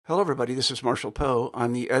Hello, everybody. This is Marshall Poe.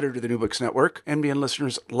 I'm the editor of the New Books Network. NBN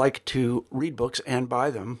listeners like to read books and buy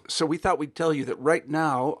them. So we thought we'd tell you that right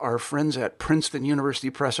now, our friends at Princeton University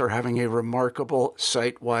Press are having a remarkable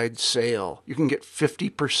site-wide sale. You can get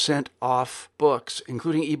 50% off books,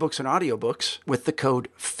 including ebooks and audiobooks, with the code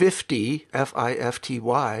 50,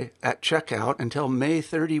 F-I-F-T-Y, at checkout until May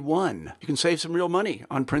 31. You can save some real money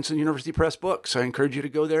on Princeton University Press books. I encourage you to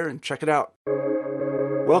go there and check it out.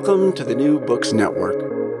 Welcome to the New Books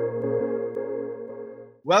Network.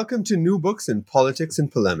 Welcome to New Books in Politics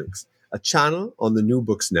and Polemics, a channel on the New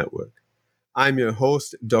Books Network. I'm your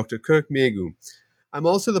host, Dr. Kirk Megu. I'm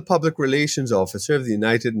also the Public Relations Officer of the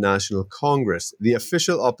United National Congress, the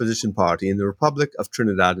official opposition party in the Republic of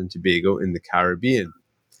Trinidad and Tobago in the Caribbean.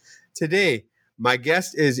 Today, my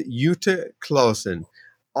guest is Jutta Clausen,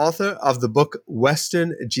 author of the book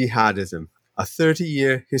Western Jihadism, a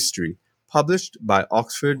 30-year history, published by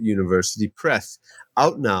Oxford University Press,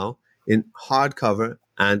 out now in hardcover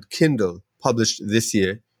and Kindle, published this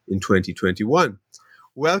year in 2021.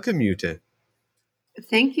 Welcome, Jutta.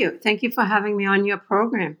 Thank you. Thank you for having me on your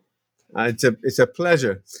program. It's a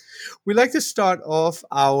pleasure. We like to start off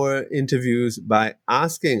our interviews by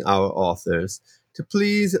asking our authors to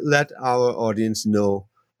please let our audience know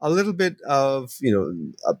a little bit of,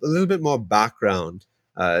 a little bit more background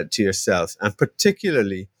to yourself, and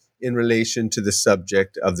particularly in relation to the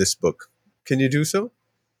subject of this book. Can you do so?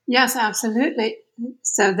 Yes, absolutely.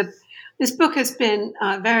 So this book has been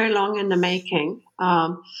very long in the making.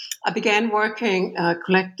 I began working,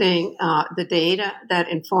 collecting the data that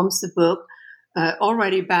informs the book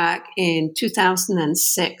already back in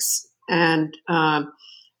 2006. And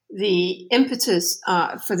the impetus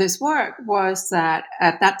for this work was that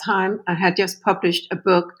at that time I had just published a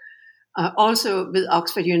book also with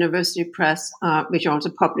Oxford University Press, which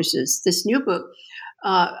also publishes this new book,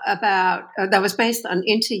 that was based on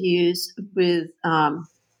interviews with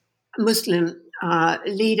Muslim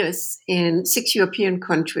leaders in 6 European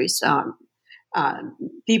countries,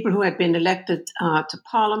 people who had been elected to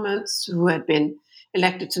parliaments, who had been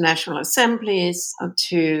elected to national assemblies,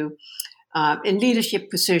 in leadership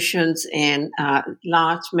positions in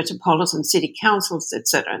large metropolitan city councils,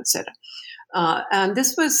 etc., etc. And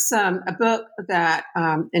this was a book that,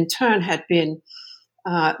 in turn, had been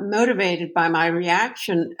motivated by my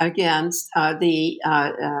reaction against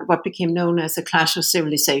what became known as the Clash of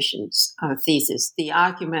Civilizations thesis, the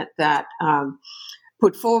argument that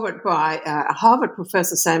put forward by a Harvard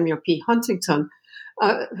professor, Samuel P. Huntington,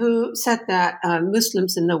 who said that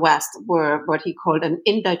Muslims in the West were what he called an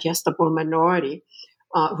indigestible minority,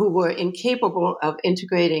 who were incapable of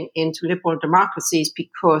integrating into liberal democracies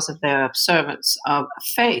because of their observance of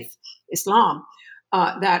faith, Islam.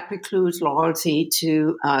 That precludes loyalty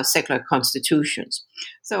to secular constitutions.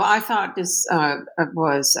 So I thought this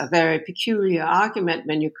was a very peculiar argument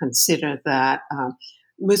when you consider that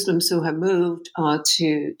Muslims who have moved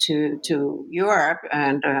to Europe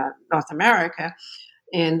and North America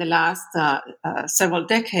in the last several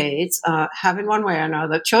decades have in one way or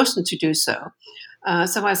another chosen to do so.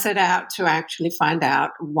 So I set out to actually find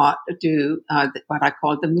out what I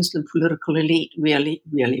call the Muslim political elite really,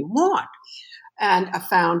 really want. And I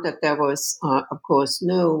found that there was, of course,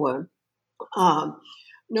 no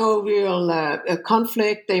real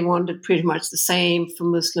conflict. They wanted pretty much the same for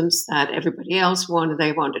Muslims that everybody else wanted.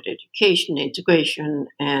 They wanted education, integration,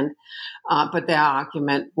 but their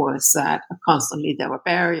argument was that constantly there were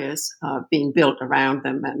barriers being built around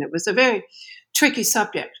them, and it was a very tricky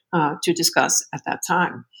subject to discuss at that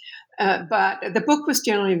time. But the book was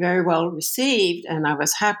generally very well received, and I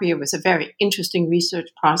was happy. It was a very interesting research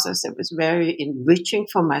process. It was very enriching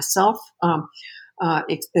for myself,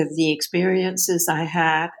 the experiences I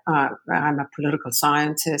had. I'm a political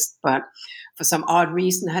scientist, but for some odd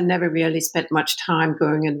reason, I had never really spent much time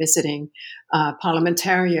going and visiting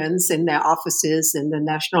parliamentarians in their offices in the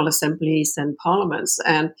national assemblies and parliaments.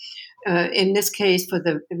 And in this case, for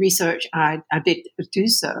the research, I did do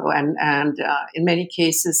so, and in many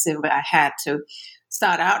cases, I had to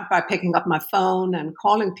start out by picking up my phone and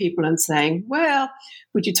calling people and saying, "Well,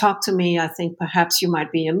 would you talk to me? I think perhaps you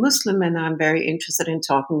might be a Muslim, and I'm very interested in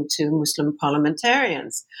talking to Muslim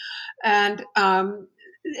parliamentarians." And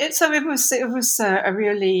it was a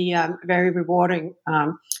really very rewarding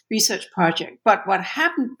research project. But what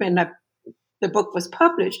happened when the book was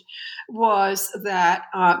published was that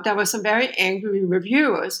there were some very angry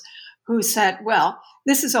reviewers who said, well,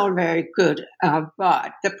 this is all very good,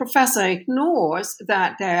 but the professor ignores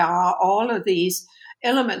that there are all of these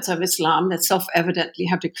elements of Islam that self-evidently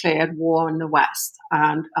have declared war on the West.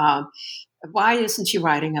 And why isn't she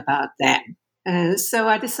writing about them? And so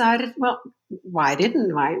I decided, well, why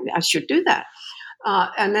didn't I should do that.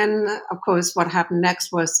 And then, of course, what happened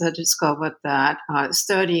next was I discovered that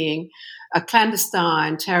studying a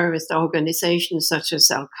clandestine terrorist organizations such as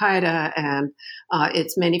Al Qaeda and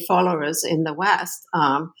its many followers in the West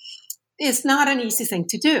is not an easy thing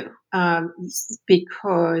to do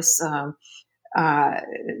because,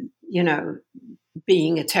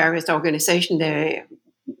 being a terrorist organization, they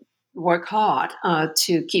work hard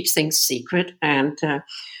to keep things secret, and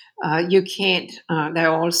you can't. There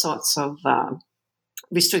are all sorts of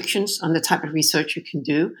restrictions on the type of research you can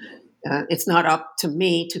do. It's not up to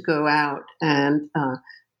me to go out and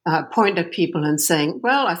point at people and saying,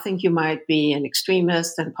 well, I think you might be an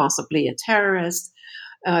extremist and possibly a terrorist.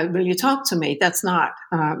 Will you talk to me? That's not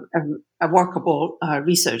a workable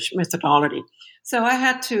research methodology. So I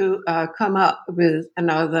had to come up with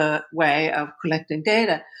another way of collecting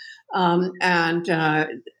data. And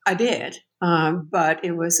I did. But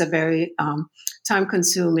it was a very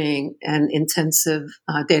time-consuming and intensive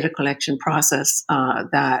data collection process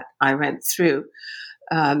that I went through.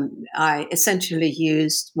 I essentially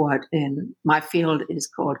used what in my field is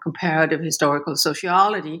called comparative historical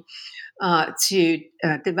sociology to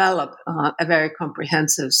develop a very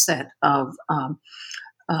comprehensive set of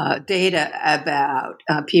data about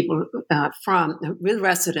people with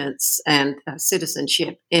residence and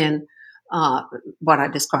citizenship in what I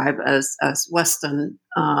describe as Western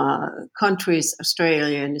countries,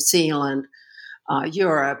 Australia, New Zealand,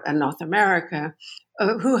 Europe, and North America,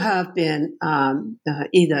 who have been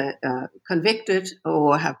either convicted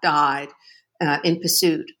or have died in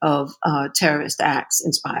pursuit of terrorist acts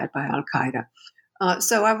inspired by Al Qaeda.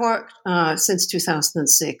 So I worked since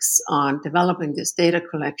 2006 on developing this data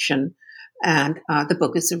collection, and the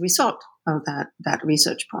book is a result of that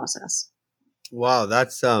research process. Wow,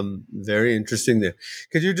 that's very interesting there.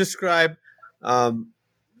 Could you describe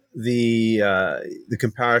the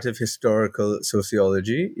comparative historical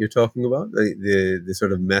sociology you're talking about, the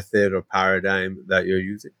sort of method or paradigm that you're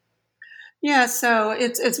using? Yeah, so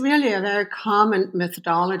it's really a very common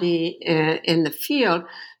methodology in the field,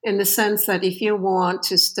 in the sense that if you want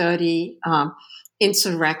to study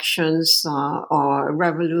insurrections or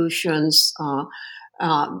revolutions,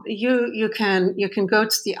 you can go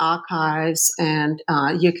to the archives, and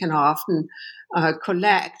you can often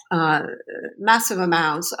collect massive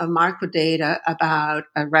amounts of microdata about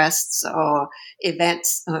arrests or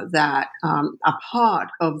events that are part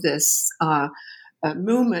of this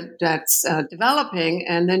movement that's developing,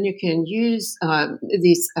 and then you can use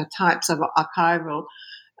these types of archival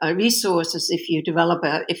resources. If you develop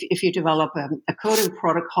a coding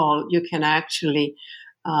protocol, you can actually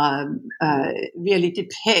really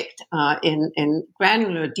depict in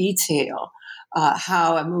granular detail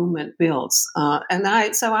how a movement builds. And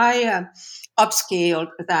I upscaled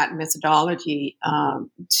that methodology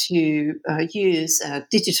to use a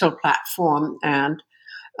digital platform, and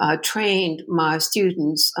trained my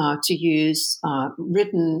students to use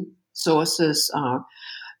written sources,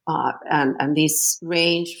 and these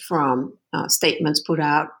range from statements put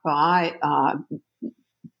out by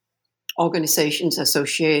organizations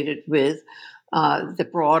associated with the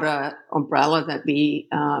broader umbrella that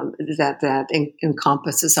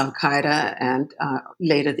encompasses Al Qaeda and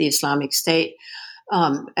later the Islamic State,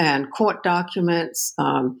 and court documents,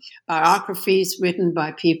 biographies written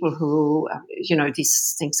by people who,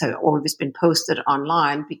 these things have always been posted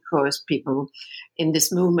online because people in this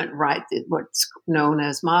movement write what's known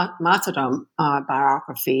as martyrdom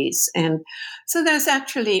biographies. And so there's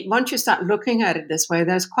actually, once you start looking at it this way,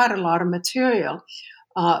 there's quite a lot of material.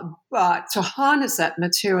 But to harness that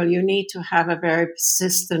material, you need to have a very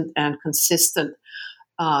persistent and consistent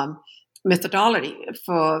methodology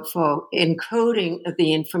for encoding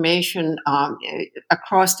the information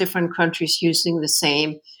across different countries using the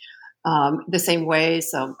same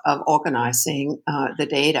ways of organizing the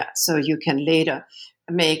data, so you can later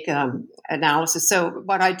make analysis. So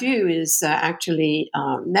what I do is actually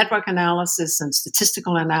network analysis and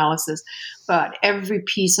statistical analysis, but every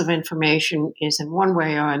piece of information is in one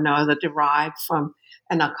way or another derived from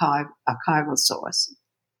an archival source.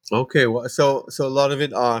 Okay, well, so a lot of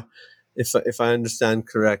it are, if I understand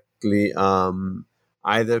correctly,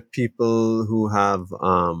 either people who have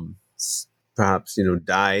perhaps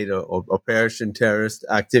died or perished in terrorist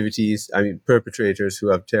activities. I mean, perpetrators who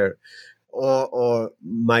have terror, or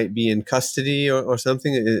might be in custody or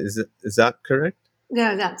something. Is that correct?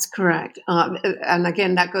 Yeah, that's correct. And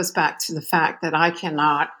again, that goes back to the fact that I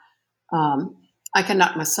cannot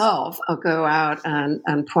myself go out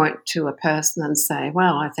and point to a person and say,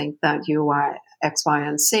 well, I think that you are X, Y,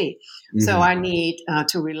 and Z. So I need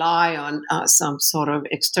to rely on some sort of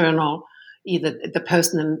external, either the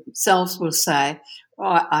person themselves will say,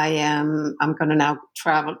 I'm going to now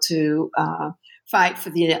travel to fight for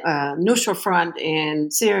the Nusra Front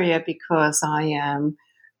in Syria because I am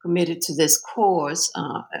committed to this cause,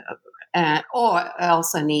 or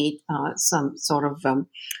else I need some sort of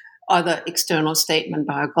other external statement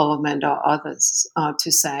by a government or others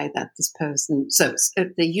to say that this person. So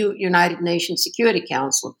the United Nations Security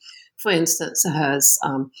Council, for instance, has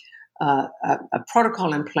a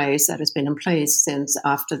protocol in place that has been in place since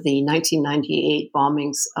after the 1998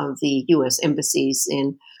 bombings of the U.S. embassies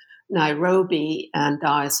in Nairobi and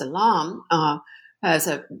Dar es Salaam, has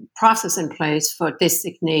a process in place for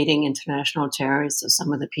designating international terrorists. So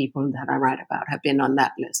some of the people that I write about have been on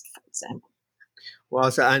that list, for example. Well,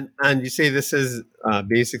 so, and you say this is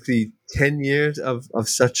basically 10 years of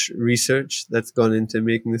such research that's gone into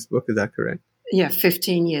making this book. Is that correct? Yeah,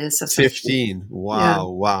 15 years. Of 15.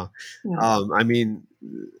 Wow. Yeah. I mean,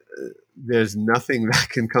 there's nothing that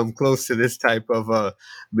can come close to this type of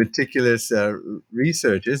meticulous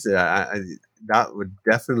research, is there? That would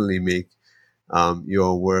definitely make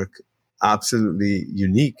your work absolutely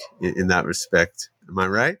unique in that respect. Am I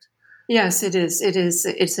right? Yes, it is.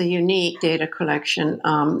 It's a unique data collection.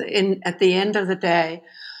 At the end of the day,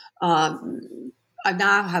 I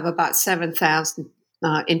now have about 7,000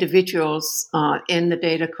 individuals in the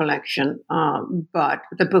data collection, but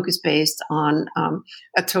the book is based on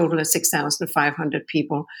a total of 6,500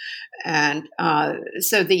 people. And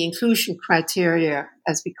so the inclusion criteria,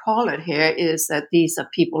 as we call it here, is that these are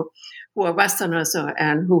people who are Westerners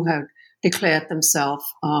and who have declared themselves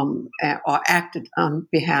or acted on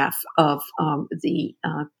behalf of the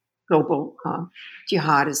global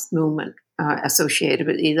jihadist movement associated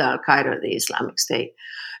with either Al-Qaeda or the Islamic State.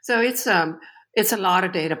 So it's a lot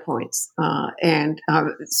of data points.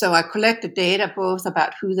 So I collected data both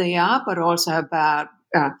about who they are, but also about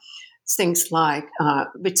things like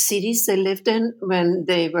which cities they lived in when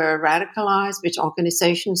they were radicalized, which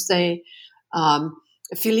organizations they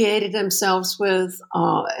affiliated themselves with,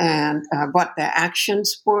 and what their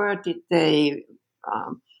actions were. Did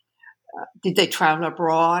they travel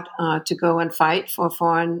abroad to go and fight for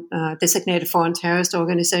a designated foreign terrorist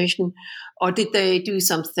organization, or did they do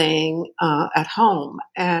something at home?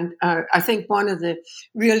 And I think one of the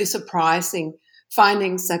really surprising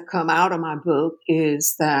findings that come out of my book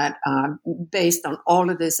is that based on all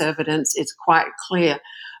of this evidence, it's quite clear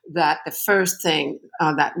that the first thing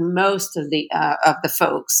that most of the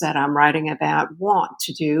folks that I'm writing about want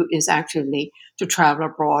to do is actually to travel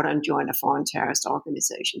abroad and join a foreign terrorist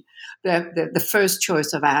organization. The first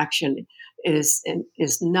choice of action is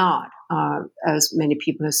not, as many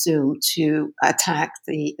people assume, to attack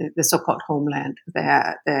the so-called homeland,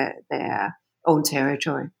 their own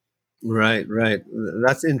territory. Right.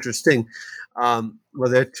 That's interesting. Well,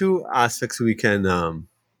 there are two aspects we can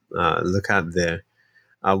look at there.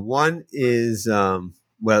 One is,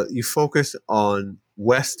 you focus on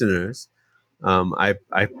Westerners. I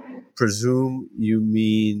presume you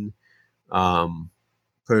mean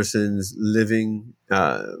persons living,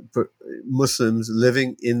 Muslims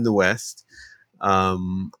living in the West,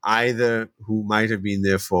 either who might have been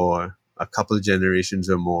there for a couple of generations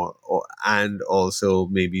or more, and also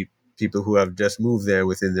maybe people who have just moved there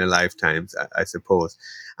within their lifetimes, I suppose.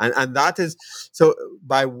 And that is, so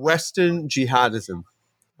by Western jihadism,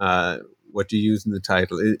 what you use in the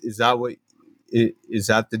title, is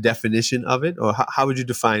that the definition of it, or how would you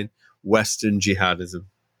define Western jihadism?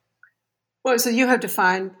 Well, so you have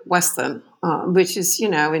defined Western, which is,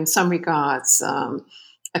 in some regards,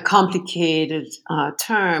 a complicated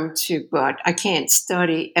term but I can't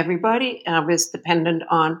study everybody. I was dependent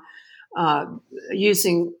on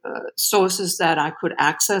using sources that I could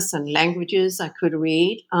access and languages I could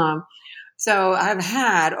read. So I've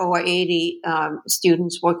had over 80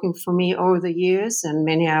 students working for me over the years, and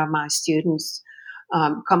many of my students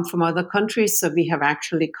come from other countries. So we have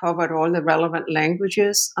actually covered all the relevant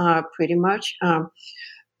languages pretty much.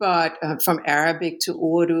 But from Arabic to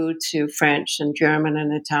Urdu to French and German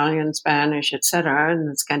and Italian, Spanish, etc., and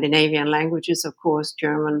the Scandinavian languages, of course,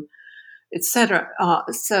 German, etc.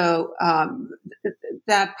 So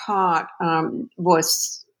that part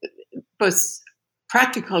was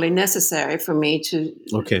practically necessary for me to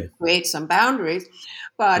create some boundaries.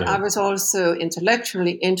 But I was also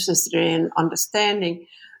intellectually interested in understanding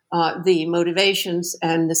the motivations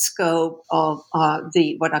and the scope of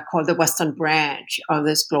what I call the Western branch of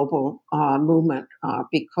this global movement,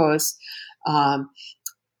 because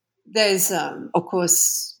there's, of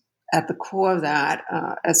course, at the core of that,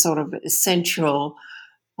 a sort of essential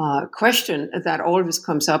question that always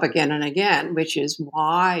comes up again and again, which is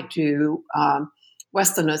why do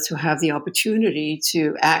Westerners who have the opportunity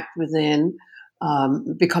to act within,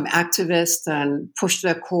 become activists and push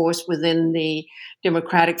their course within the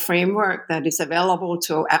democratic framework that is available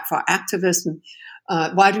for activism,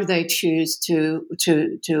 why do they choose to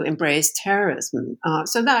embrace terrorism?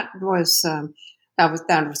 So that's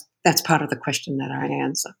part of the question that I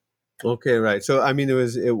answer. Okay, right. So I mean,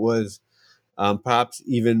 it was perhaps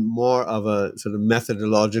even more of a sort of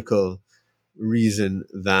methodological reason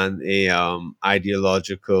than a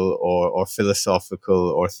ideological or philosophical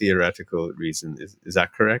or theoretical reason. Is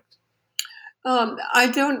that correct? I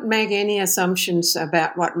don't make any assumptions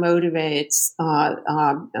about what motivates,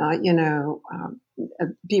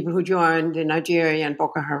 people who joined the Nigerian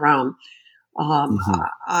Boko Haram.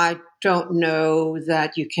 I don't know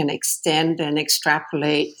that you can extend and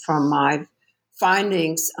extrapolate from my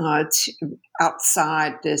findings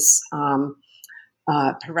outside this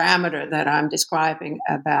parameter that I'm describing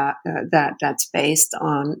about that's based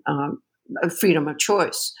on freedom of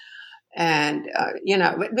choice. And,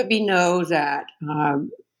 we know that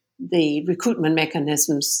the recruitment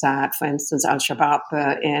mechanisms that, for instance,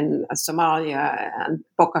 Al-Shabaab in Somalia and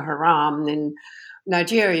Boko Haram in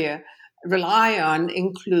Nigeria rely on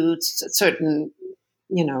includes certain,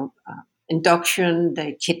 induction.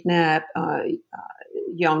 They kidnap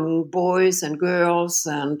young boys and girls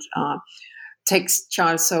and takes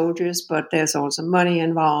child soldiers, but there's also money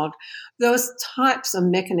involved. Those types of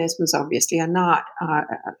mechanisms obviously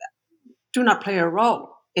do not play a role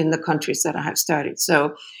in the countries that I have studied.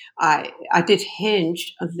 So I did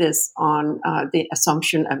hinge this on the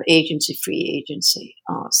assumption of agency-free agency.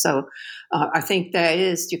 So I think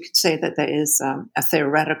you could say that there is a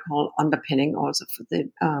theoretical underpinning also for the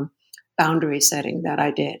boundary setting that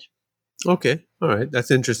I did. Okay. All right.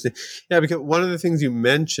 That's interesting. Yeah, because one of the things you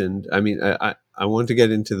mentioned, I mean, I want to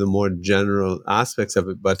get into the more general aspects of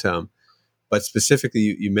it, but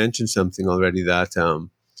specifically you mentioned something already that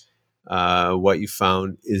what you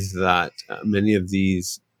found is that many of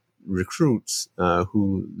these recruits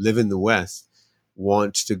who live in the West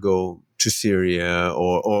want to go to Syria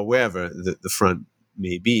or wherever the front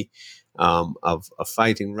may be of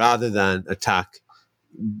fighting rather than attack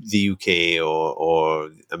the UK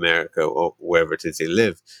or America or wherever it is they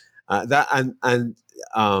live. That's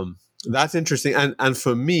interesting. And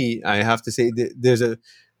for me, I have to say there's a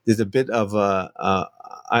bit of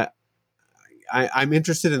I'm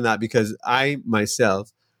interested in that because I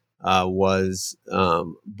myself was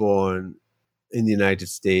born in the United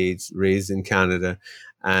States, raised in Canada,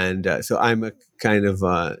 and so I'm a kind of.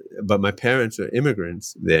 But my parents were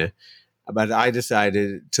immigrants there, but I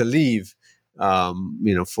decided to leave,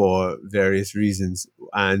 for various reasons,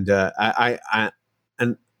 and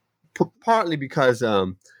partly because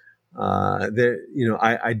there,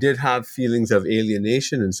 I did have feelings of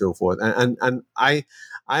alienation and so forth, and I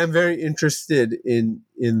am very interested in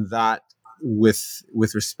that with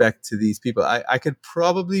respect to these people. I could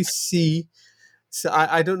probably see. So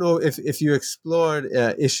I don't know if you explored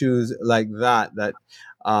issues like that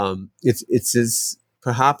it's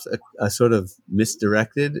perhaps a sort of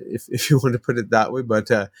misdirected, if you want to put it that way, but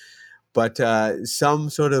some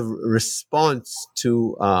sort of response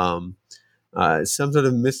to some sort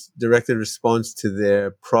of misdirected response to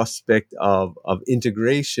their prospect of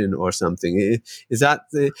integration or something. Is that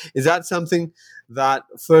something that,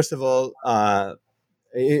 first of all,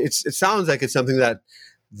 it sounds like it's something that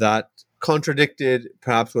contradicted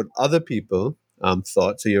perhaps what other people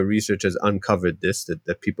thought. So your research has uncovered this,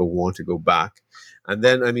 that people want to go back. And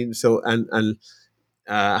then, I mean, so, and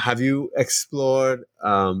have you explored,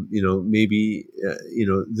 maybe,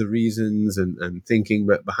 the reasons and thinking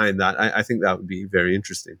behind that? I think that would be very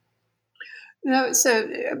interesting. So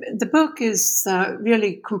the book is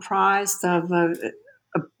really comprised of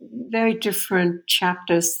very different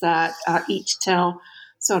chapters that each tell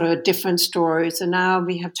sort of different stories. And now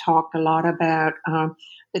we have talked a lot about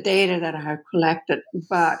the data that I have collected,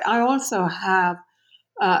 but I also have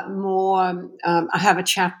more. I have a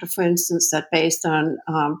chapter, for instance, that based on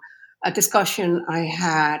a discussion I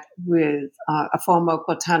had with a former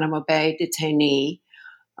Guantanamo Bay detainee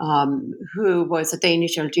who was a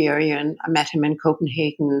Danish Algerian. I met him in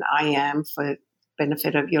Copenhagen. I am, for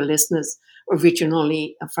benefit of your listeners,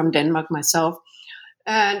 originally from Denmark myself.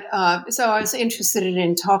 And so I was interested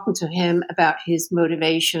in talking to him about his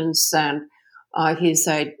motivations, and he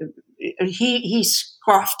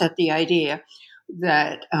scoffed at the idea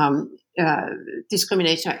that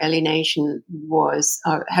discrimination or alienation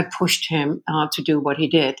had pushed him to do what he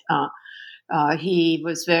did. he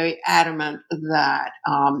was very adamant that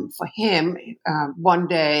for him, one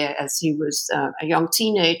day as he was a young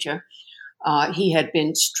teenager, he had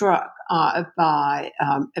been struck by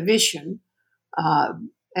a vision.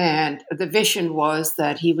 And the vision was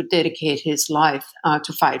that he would dedicate his life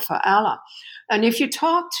to fight for Allah. And if you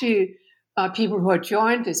talk to people who had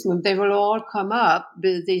joined this movement, they will all come up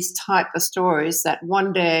with these type of stories that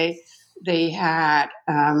one day they had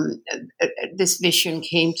this vision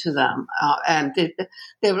came to them, and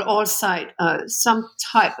they will all cite some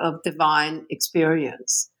type of divine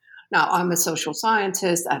experience. Now, I'm a social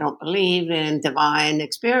scientist. I don't believe in divine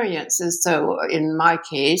experiences. So in my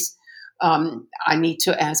case, I need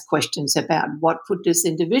to ask questions about what put this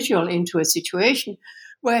individual into a situation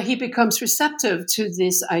where he becomes receptive to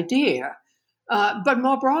this idea. But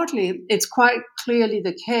more broadly, it's quite clearly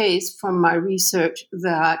the case from my research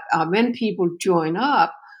that when people join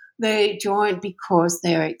up, they join because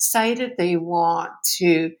they're excited. They want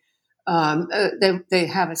to, they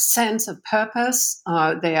have a sense of purpose.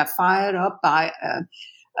 They are fired up by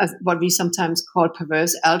what we sometimes call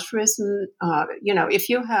perverse altruism. If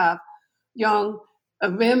you have young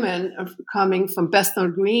women coming from Bethnal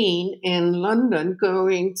Green in London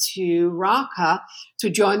going to Raqqa to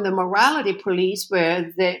join the morality police for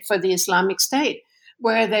the Islamic State,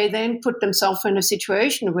 where they then put themselves in a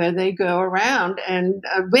situation where they go around and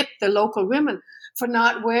whip the local women for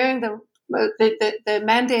not wearing the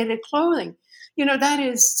mandated clothing. That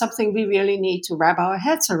is something we really need to wrap our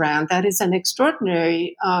heads around. That is an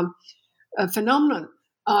extraordinary phenomenon.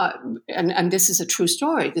 And this is a true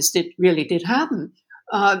story. This really did happen.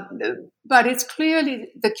 But it's clearly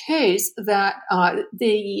the case that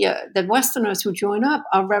the Westerners who join up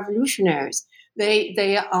are revolutionaries.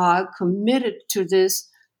 They are committed to this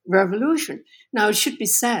revolution. Now, it should be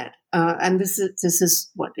said, and this is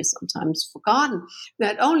what is sometimes forgotten,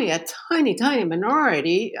 that only a tiny, tiny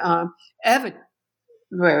minority ever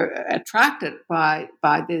were attracted by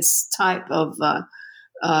this type of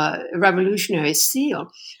revolutionary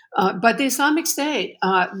zeal. But the Islamic State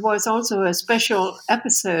was also a special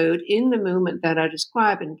episode in the movement that I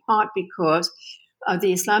describe, in part because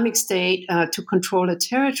the Islamic State took control of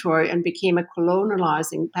territory and became a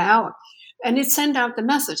colonializing power. And it sent out the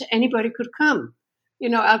message, anybody could come.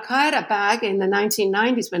 Al-Qaeda back in the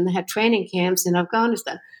 1990s, when they had training camps in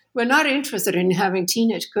Afghanistan, were not interested in having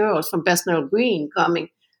teenage girls from Bethnal Green coming,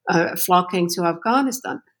 flocking to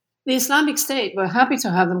Afghanistan. The Islamic State were happy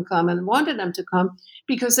to have them come and wanted them to come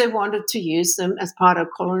because they wanted to use them as part of a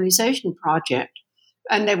colonization project.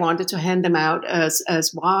 And they wanted to hand them out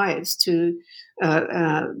as wives to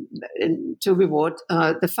reward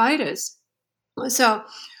the fighters. So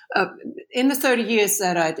in the 30 years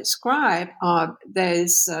that I describe, there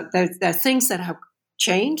are things that have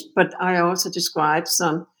changed, but I also describe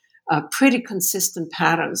some pretty consistent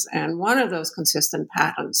patterns. And one of those consistent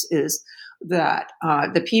patterns is that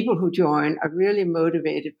the people who join are really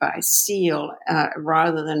motivated by zeal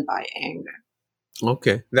rather than by anger.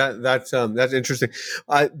 Okay, that's interesting.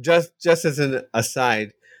 Just as an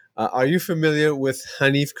aside, are you familiar with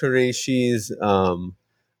Hanif Qureshi's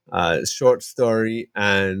short story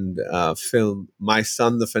and film "My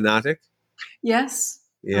Son the Fanatic"? Yes.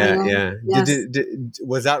 Yeah. Yes.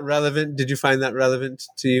 Was that relevant? Did you find that relevant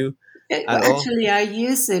to you? Actually, I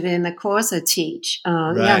use it in a course I teach.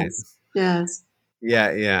 Right. Yes.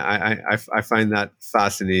 Yeah. I find that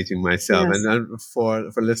fascinating myself. Yes. And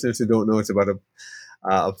for listeners who don't know, it's about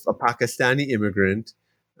a Pakistani immigrant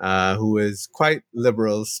who is quite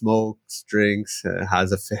liberal, smokes, drinks,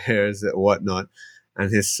 has affairs, whatnot,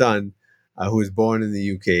 and his son, who was born in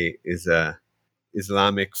the UK, is a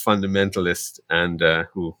Islamic fundamentalist and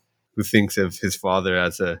who thinks of his father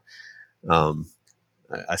as a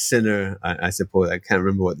sinner. I suppose I can't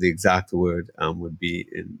remember what the exact word would be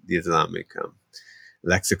in the Islamic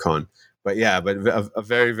lexicon, but a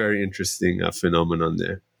very, very interesting phenomenon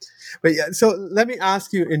there. But yeah, so let me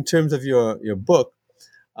ask you, in terms of your book,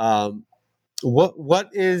 what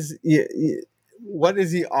is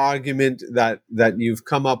the argument that you've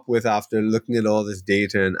come up with after looking at all this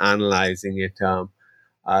data and analyzing it,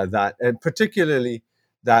 that, and particularly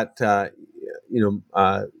that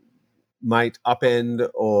might upend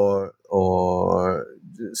or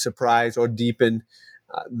surprise or deepen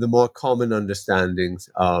the more common understandings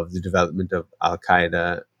of the development of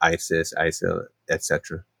Al-Qaeda, ISIS, ISIL,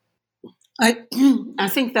 etc.? I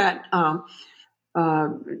think that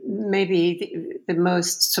maybe the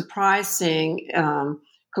most surprising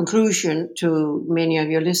conclusion to many of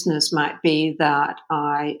your listeners might be that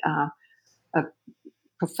I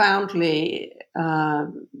profoundly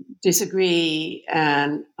disagree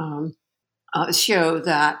and show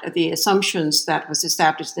that the assumptions that was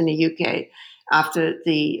established in the UK after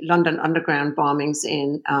the London Underground bombings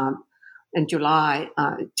in July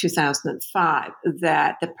 2005,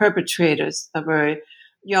 that the perpetrators were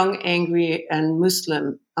young, angry, and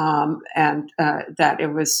Muslim, and that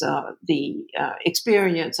it was the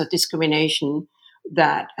experience of discrimination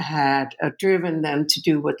that had driven them to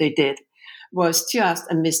do what they did was just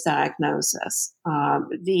a misdiagnosis.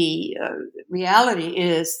 The reality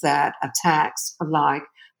is that attacks like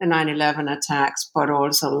the 9/11 attacks, but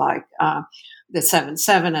also like the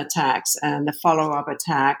 7/7 attacks and the follow-up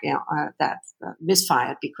attack that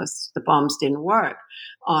misfired because the bombs didn't work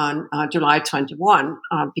on July 21,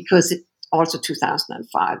 because it also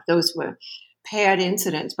 2005. Those were paired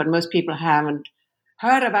incidents, but most people haven't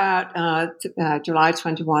heard about July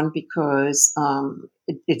 21 because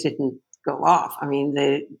it didn't go off. I mean,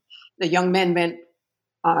 the young men went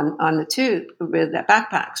on the tube with their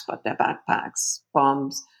backpacks, but their backpacks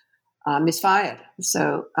bombs misfired.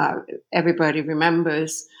 So everybody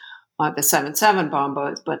remembers the 7/7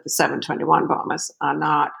 bombers, but the 7/21 bombers are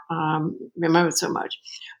not remembered so much.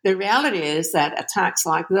 The reality is that attacks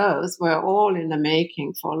like those were all in the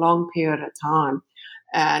making for a long period of time.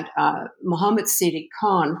 And Mohammed Siddiq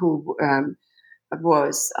Khan, who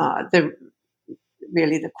was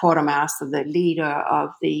really the quartermaster, the leader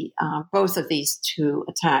of the both of these two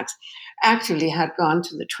attacks, actually had gone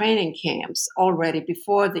to the training camps already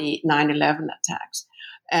before the 9/11 attacks,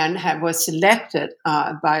 and was selected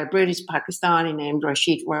by a British Pakistani named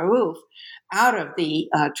Rashid Rauf out of the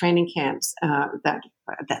training camps that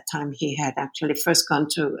at that time he had actually first gone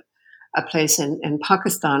to a place in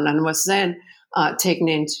Pakistan, and was then taken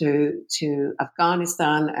into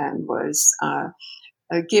Afghanistan and was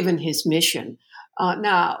given his mission.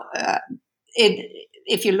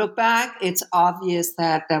 If you look back, it's obvious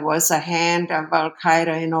that there was a hand of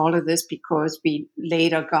Al-Qaeda in all of this, because we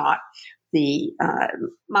later got the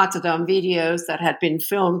martyrdom videos that had been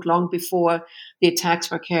filmed long before the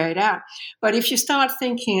attacks were carried out. But if you start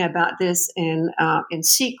thinking about this in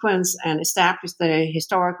sequence and establish the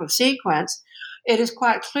historical sequence, it is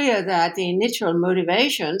quite clear that the initial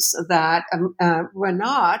motivations that were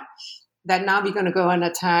not that now we're going to go and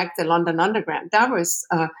attack the London Underground. That was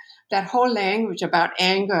that whole language about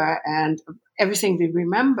anger and everything we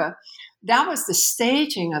remember. That was the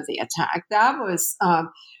staging of the attack. That was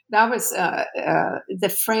the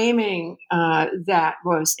framing that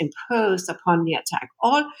was imposed upon the attack.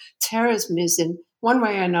 All terrorism is in one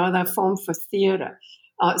way or another form for theater.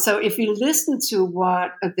 So if you listen to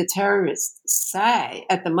what the terrorists say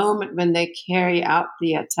at the moment when they carry out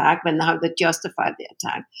the attack, when how they justify the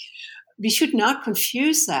attack, we should not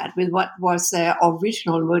confuse that with what was their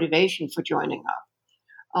original motivation for joining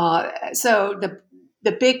up. So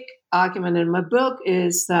the big argument in my book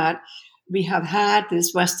is that we have had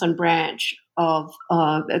this Western branch of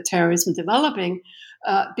terrorism developing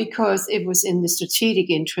because it was in the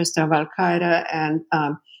strategic interest of Al-Qaeda and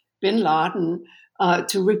bin Laden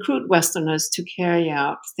to recruit Westerners to carry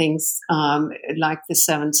out things like the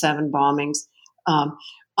 7/7 bombings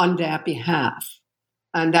on their behalf.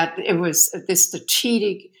 And that it was this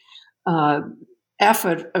strategic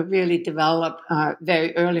effort really developed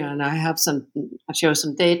very early on. I show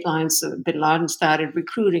some datelines. Bin Laden started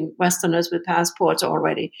recruiting Westerners with passports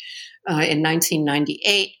already in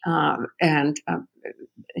 1998, and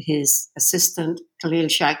his assistant Khalil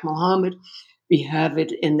Sheikh Mohammed, we have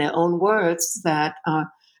it in their own words that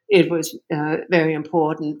it was very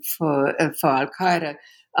important for Al-Qaeda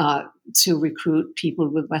to recruit people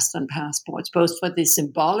with Western passports, both for the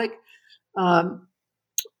symbolic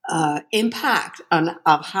impact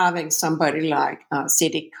of having somebody like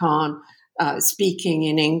Siddiq Khan speaking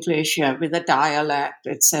in English with a dialect,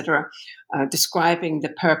 etc., describing the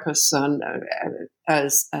purpose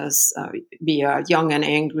as we are young and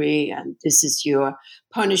angry, and this is your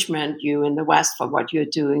punishment, you in the West, for what you're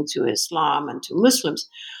doing to Islam and to Muslims.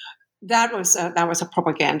 That was a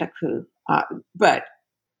propaganda coup, but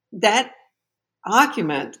that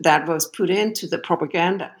argument that was put into the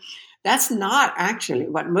propaganda, that's not actually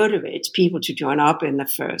what motivates people to join up in the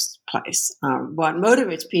first place. What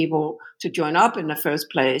motivates people to join up in the first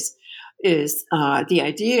place is the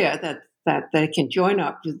idea that they can join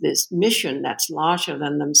up with this mission that's larger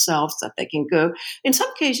than themselves, that they can go. In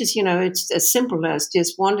some cases, it's as simple as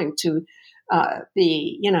just wanting to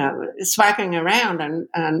be, swaggering around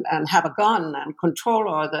and have a gun and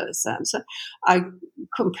control others. And so I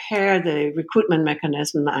compare the recruitment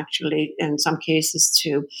mechanism actually in some cases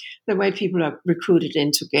to the way people are recruited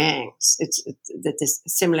into gangs. The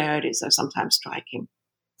similarities are sometimes striking.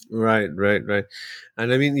 Right, right, right.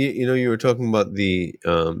 And I mean, you were talking about the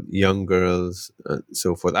young girls,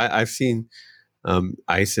 so forth. I've seen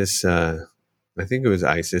ISIS. I think it was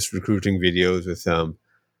ISIS recruiting videos with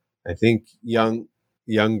I think young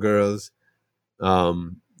girls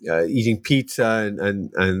eating pizza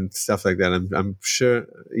and stuff like that. I'm sure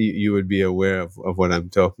you would be aware of what I'm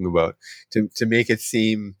talking about to make it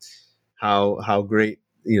seem how great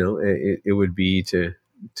it would be to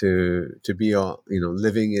be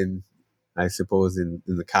living in, I suppose, in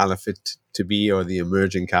the caliphate to be, or the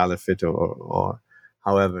emerging caliphate, or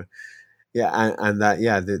however. Yeah, and that,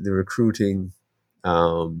 yeah, the recruiting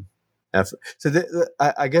effort. So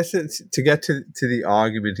I guess it's, to get to the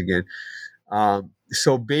argument again.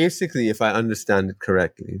 So basically, if I understand it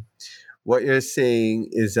correctly, what you're saying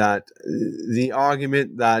is that the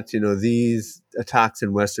argument that these attacks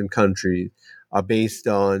in Western countries are based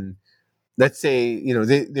on, let's say,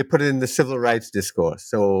 they put it in the civil rights discourse.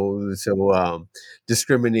 So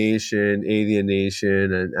discrimination,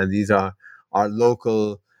 alienation, and these are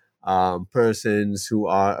local persons who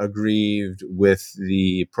are aggrieved with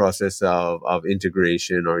the process of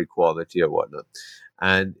integration or equality or whatnot.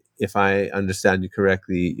 And if I understand you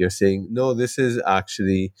correctly, you're saying, no, this is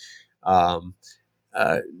actually um,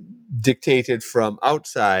 uh, dictated from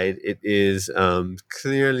outside. It is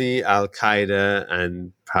clearly Al Qaeda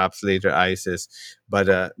and perhaps later ISIS,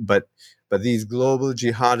 but these global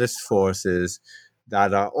jihadist forces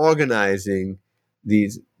that are organizing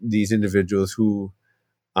these individuals who,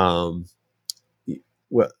 um,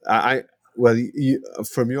 well,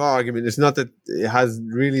 from your argument, it's not that it has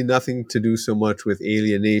really nothing to do so much with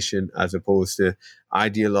alienation as opposed to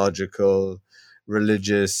ideological,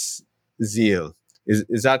 religious zeal.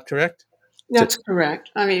 Is that correct? That's correct.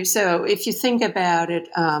 I mean, so if you think about it,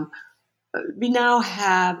 we now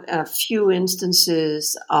have a few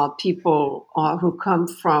instances of people who come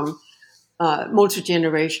from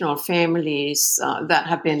multi-generational families that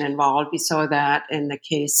have been involved. We saw that in the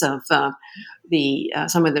case of some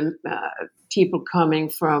of the people coming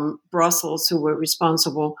from Brussels who were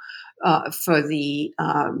responsible for the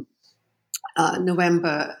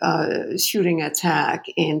November shooting attack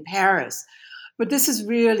in Paris. But this is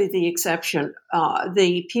really the exception.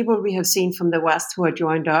 The people we have seen from the West who are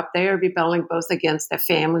joined up, they are rebelling both against their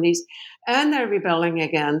families and they're rebelling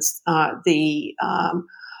against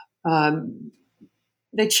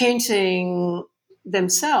they're changing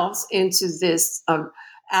themselves into this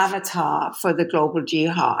avatar for the global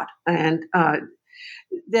jihad. And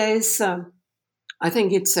there's, I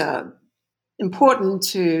think it's important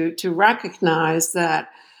to recognize that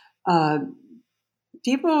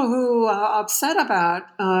people who are upset about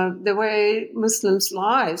the way Muslims'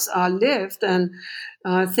 lives are lived and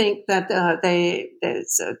think that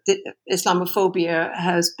Islamophobia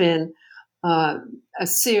has been a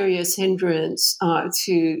serious hindrance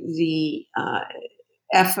to the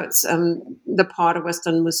efforts on the part of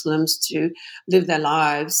Western Muslims to live their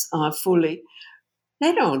lives fully.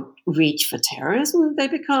 They don't reach for terrorism. They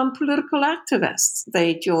become political activists.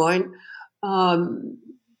 They join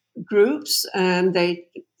groups and they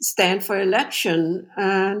stand for election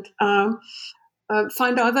and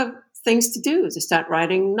find other things to do. They start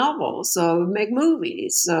writing novels or make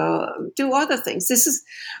movies or do other things.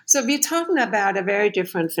 So we're talking about a very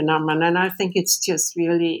different phenomenon, and I think it's just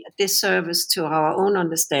really a disservice to our own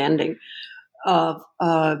understanding of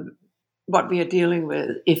what we are dealing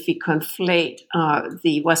with if we conflate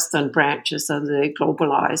the Western branches of the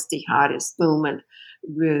globalized jihadist movement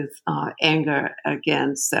with anger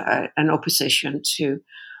against an opposition to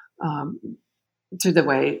the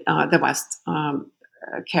way the West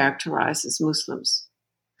characterizes Muslims.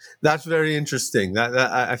 That's very interesting.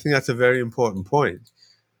 I think that's a very important point.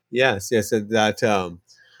 Yes, that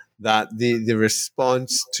the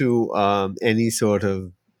response to any sort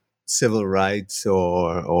of civil rights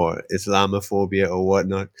or Islamophobia or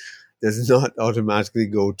whatnot does not automatically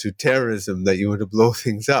go to terrorism, that you want to blow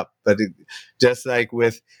things up. But just like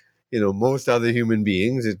with most other human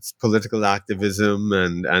beings, it's political activism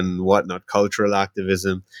and whatnot, cultural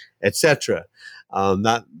activism, etc.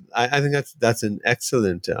 That I think that's an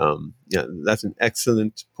excellent that's an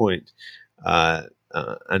excellent point. So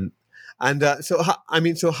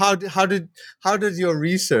how did your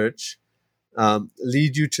research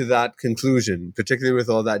lead you to that conclusion, particularly with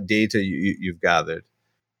all that data you've gathered?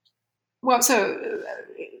 Well, so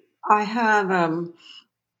I have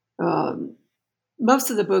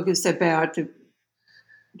most of the book is about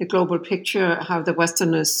the global picture, how the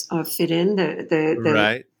Westerners fit in.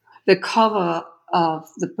 Right. The cover of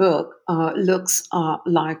the book looks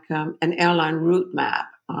like an airline route map.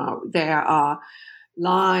 There are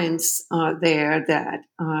lines there that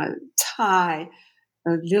tie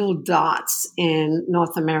little dots in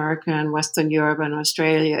North America and Western Europe and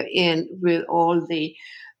Australia in with all the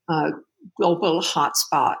global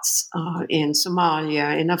hotspots in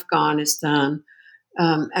Somalia, in Afghanistan,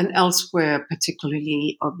 and elsewhere,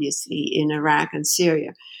 particularly, obviously, in Iraq and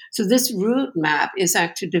Syria. So this route map is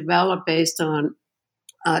actually developed based on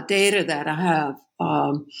data that I have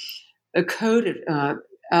coded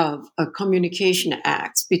of communication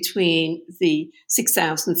acts between the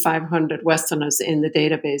 6,500 Westerners in the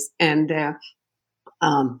database and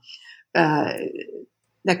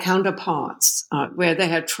their counterparts, where they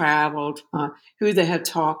had traveled, who they had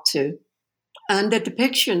talked to. And the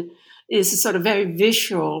depiction is a sort of very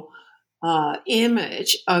visual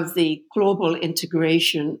image of the global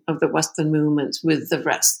integration of the Western movements with the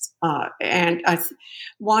rest. And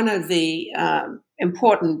one of the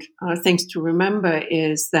important things to remember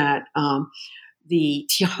is that the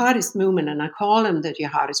jihadist movement, and I call them the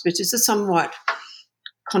jihadists, which is a somewhat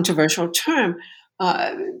controversial term,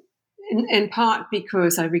 in part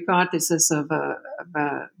because I regard this as a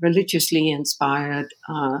religiously inspired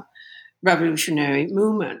revolutionary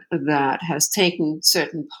movement that has taken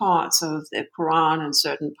certain parts of the Quran and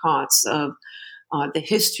certain parts of the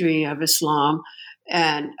history of Islam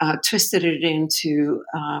and twisted it into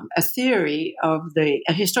a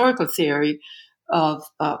historical theory of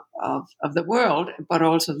the world, but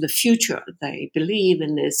also the future. They believe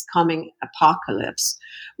in this coming apocalypse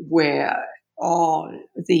where all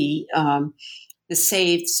the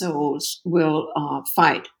saved souls will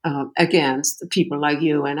fight against people like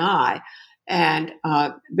you and I, and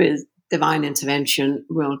with divine intervention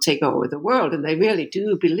will take over the world. And they really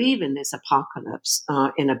do believe in this apocalypse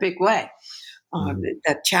in a big way.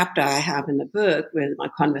 That chapter I have in the book with my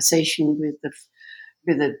conversation with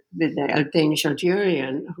the Danish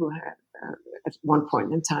Algerian who had at one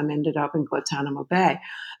point in time ended up in Guantanamo Bay,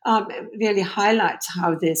 really highlights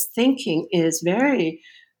how this thinking is very,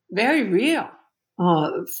 very real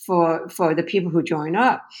for the people who join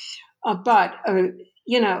up. But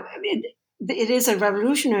it is a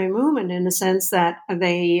revolutionary movement in the sense that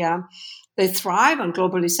they thrive on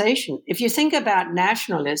globalization. If you think about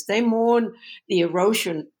nationalists, they mourn the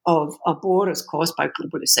erosion of borders caused by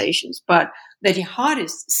globalizations, but the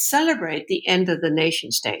jihadists celebrate the end of the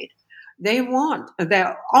nation state.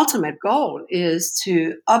 Their ultimate goal is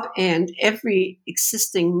to upend every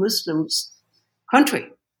existing Muslim's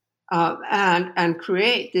country and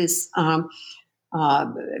create this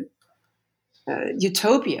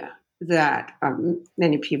utopia that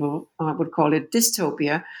many people would call it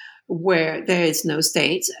dystopia, where there is no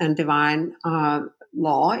state and divine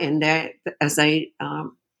law in there, as they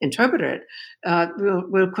interpret it,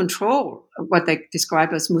 will control what they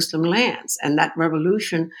describe as Muslim lands. And that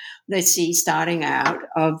revolution they see starting out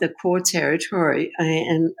of the core territory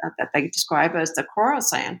and that they describe as the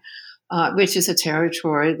Khorasan, which is a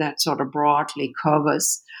territory that sort of broadly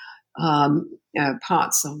covers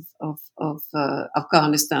parts of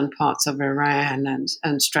Afghanistan, parts of Iran,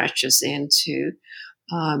 and stretches into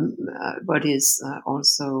what is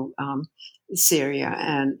also Syria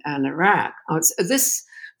and Iraq.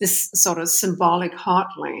 This sort of symbolic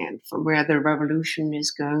heartland from where the revolution is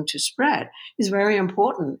going to spread is very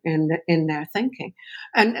important in their thinking.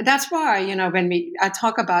 And that's why, I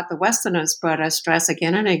talk about the Westerners, but I stress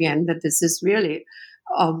again and again that this is really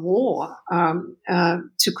a war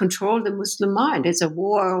to control the Muslim mind. It's a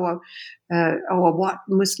war over what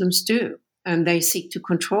Muslims do, and they seek to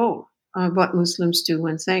control what Muslims do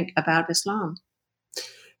and think about Islam.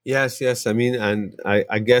 Yes. I mean, and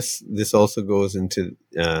I guess this also goes into,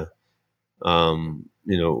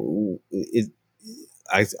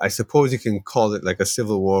 I suppose you can call it like a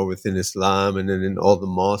civil war within Islam, and then in all the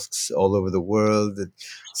mosques all over the world, the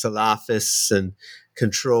Salafists and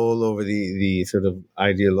control over the sort of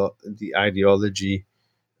ideology.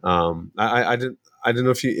 I don't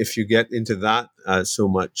know if you get into that so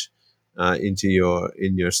much in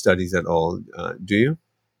your studies at all. Do you?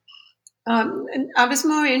 I was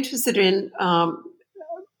more interested in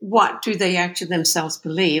what do they actually themselves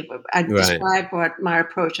believe. I describe what my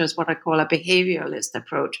approach as what I call a behavioralist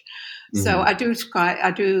approach. Mm-hmm. So I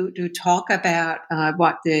do talk about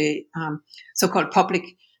what the so-called public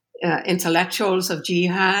intellectuals of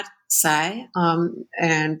jihad say,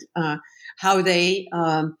 and how they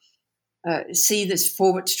see this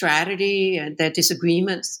forward strategy and their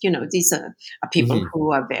disagreements. These are people mm-hmm.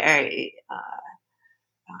 who are very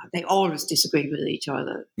they always disagree with each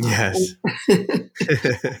other. Yes.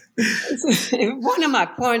 One of my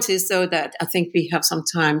points is, though, that I think we have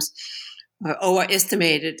sometimes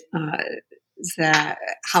overestimated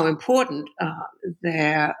how important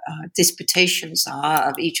their disputations are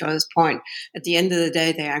of each other's point. At the end of the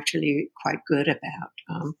day, they're actually quite good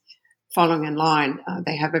about following in line.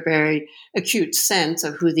 They have a very acute sense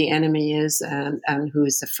of who the enemy is and who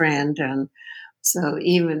is the friend. And so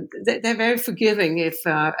even they're very forgiving if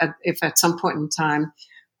at some point in time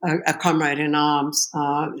a comrade in arms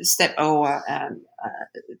step over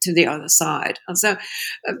to the other side. And so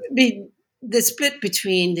the split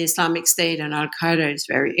between the Islamic State and Al-Qaeda is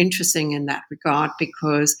very interesting in that regard,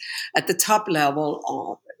 because at the top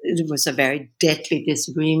level, it was a very deadly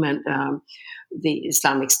disagreement. The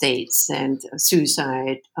Islamic State sent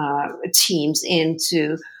suicide teams in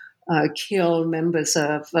to kill members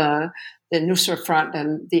of the Nusra Front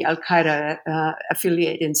and the Al-Qaeda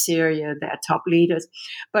affiliate in Syria, their top leaders.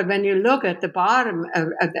 But when you look at the bottom,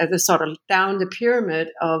 at the sort of down the pyramid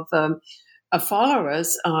of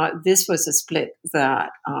followers, this was a split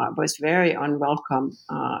that was very unwelcome.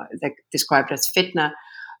 They described as fitna.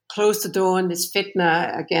 Closed the door on this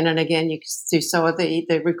fitna again and again. You saw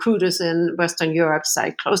the recruiters in Western Europe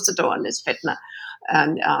say, close the door on this fitna.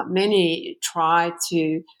 And many tried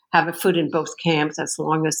to have a foot in both camps as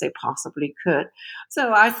long as they possibly could.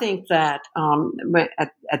 So I think that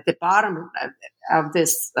at the bottom of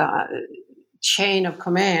this chain of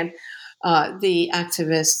command, the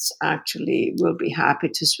activists actually will be happy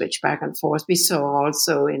to switch back and forth. We saw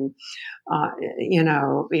also we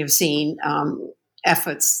have seen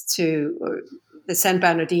efforts to the San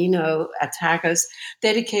Bernardino attackers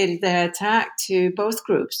dedicated their attack to both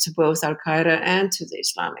groups, to both Al-Qaeda and to the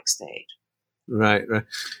Islamic State. Right.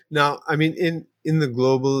 Now, I mean, in the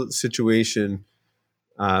global situation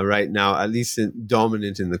right now, at least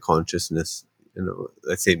dominant in the consciousness,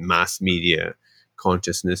 let's say mass media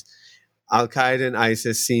consciousness, Al-Qaeda and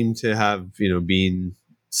ISIS seem to have, been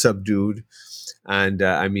subdued. And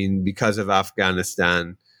I mean, because of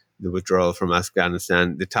Afghanistan, the withdrawal from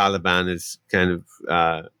Afghanistan, the Taliban is kind of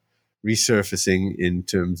resurfacing in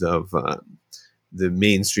terms of the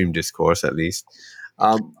mainstream discourse, at least.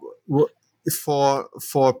 For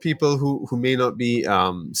people who may not be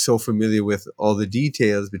so familiar with all the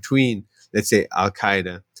details between, let's say,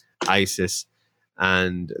 Al-Qaeda, ISIS,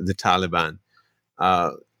 and the Taliban,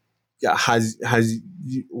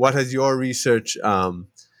 what has your research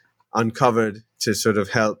uncovered to sort of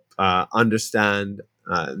help understand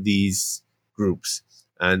these groups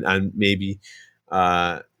and maybe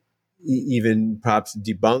even perhaps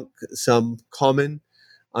debunk some common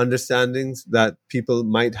understandings that people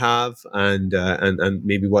might have, and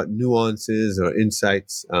maybe what nuances or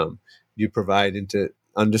insights you provide into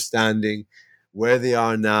understanding where they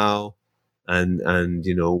are now, and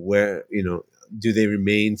where do they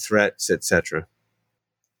remain threats, etc.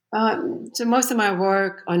 So most of my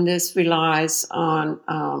work on this relies on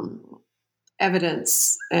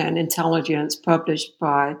evidence and intelligence published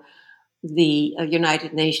by the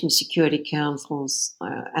United Nations Security Council's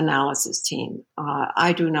analysis team.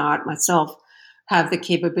 I do not myself have the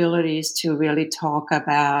capabilities to really talk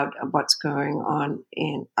about what's going on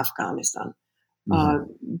in Afghanistan.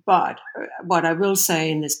 Mm-hmm. But what I will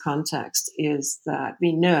say in this context is that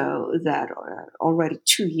we know that already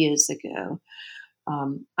 2 years ago,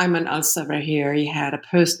 Ayman al-Zawahiri had a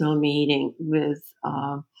personal meeting with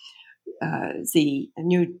the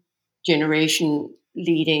new generation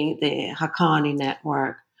leading the Haqqani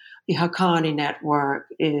Network. The Haqqani Network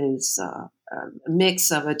is a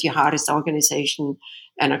mix of a jihadist organization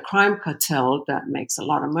and a crime cartel that makes a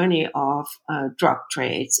lot of money off drug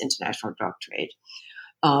trades, international drug trade.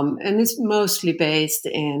 And it's mostly based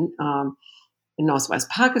in northwest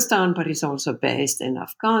Pakistan, but it's also based in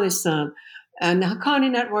Afghanistan. And the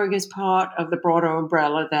Haqqani Network is part of the broader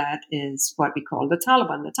umbrella that is what we call the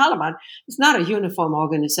Taliban. The Taliban is not a uniform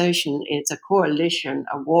organization. It's a coalition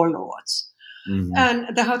of warlords. Mm-hmm.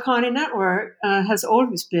 And the Haqqani Network has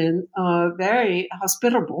always been very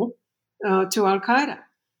hospitable to Al-Qaeda.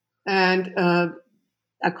 And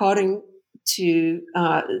according to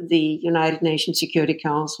the United Nations Security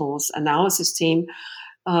Council's analysis team,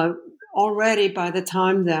 already by the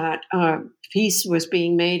time that peace was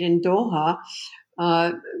being made in Doha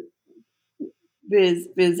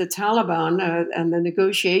with the Taliban and the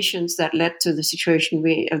negotiations that led to the situation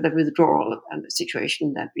the withdrawal and the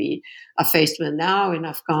situation that we are faced with now in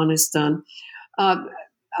Afghanistan,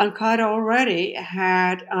 Al-Qaeda already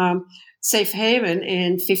had safe haven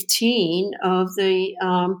in 15 of the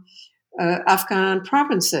Afghan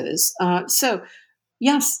provinces. So,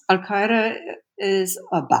 yes, Al-Qaeda is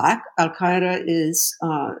back. Al-Qaeda is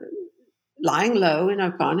lying low in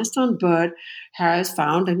Afghanistan, but has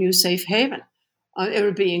found a new safe haven. It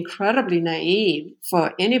would be incredibly naive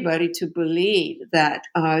for anybody to believe that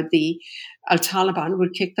the Taliban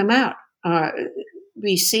would kick them out.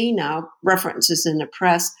 We see now references in the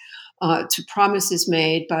press to promises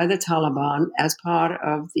made by the Taliban as part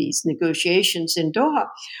of these negotiations in Doha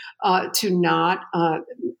to not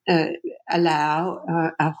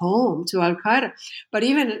allow a home to Al Qaeda. But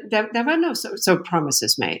even there were no so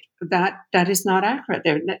promises made. That is not accurate.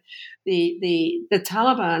 The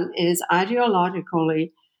Taliban is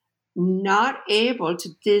ideologically not able to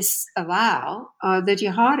disavow the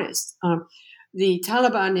jihadists. The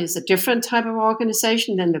Taliban is a different type of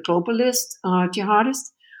organization than the globalist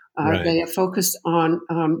jihadists. Right. They are focused on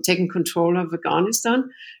taking control of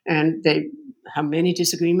Afghanistan, and they have many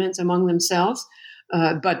disagreements among themselves.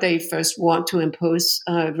 But they first want to impose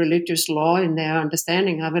religious law in their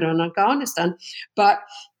understanding of it on Afghanistan. But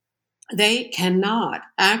they cannot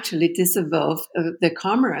actually disavow the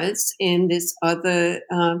comrades in this other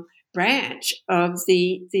branch of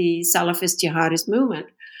the Salafist jihadist movement,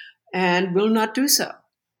 and will not do so.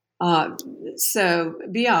 So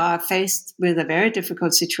we are faced with a very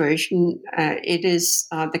difficult situation. It is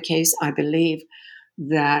the case, I believe,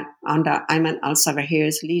 that under Ayman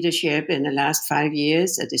al-Zawahiri's leadership in the last 5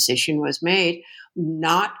 years, a decision was made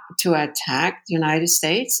not to attack the United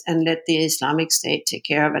States and let the Islamic State take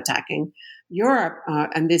care of attacking Europe.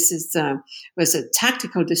 And this was a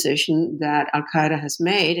tactical decision that Al-Qaeda has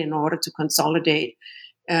made in order to consolidate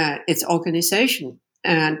its organization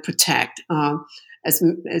and protect as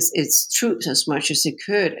its troops as much as it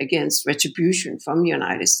could against retribution from the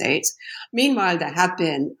United States. Meanwhile, there had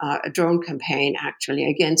been a drone campaign actually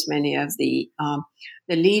against many of the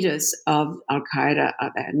leaders of Al-Qaeda.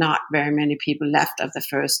 There are not very many people left of the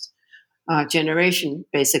first generation.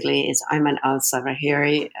 Basically, it's Ayman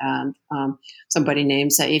al-Zawahiri and somebody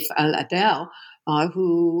named Saif al-Adel,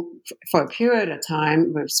 who for a period of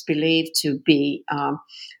time was believed to be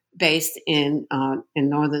based in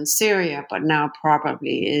northern Syria, but now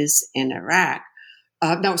probably is in Iraq.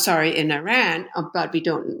 In Iran, but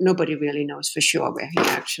nobody really knows for sure where he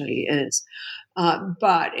actually is.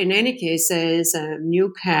 But in any case, there is a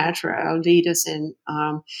new cadre of leaders in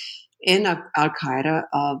Al-Qaeda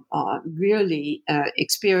really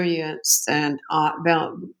experienced and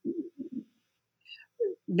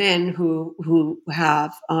men who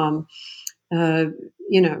have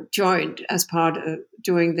joined as part of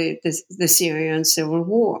during the Syrian civil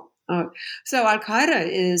war. So Al-Qaeda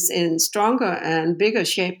is in stronger and bigger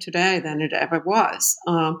shape today than it ever was.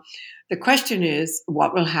 The question is,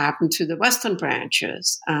 what will happen to the Western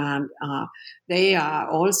branches? And they are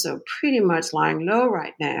also pretty much lying low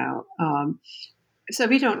right now. So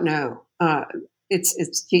we don't know.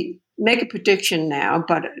 You make a prediction now,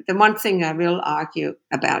 but the one thing I will argue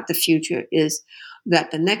about the future is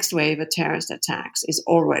that the next wave of terrorist attacks is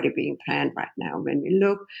already being planned right now. When we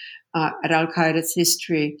look at Al-Qaeda's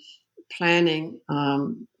history, planning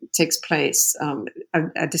takes place.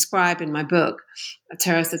 I describe in my book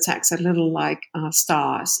terrorist attacks are a little like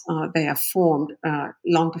stars. They are formed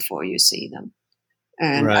long before you see them.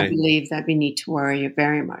 And right. I believe that we need to worry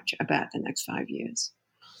very much about the next 5 years.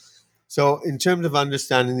 So in terms of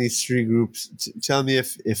understanding these three groups, tell me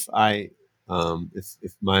if my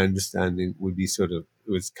understanding would be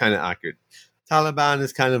was kind of accurate. Taliban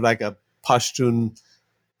is kind of like a Pashtun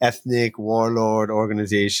ethnic warlord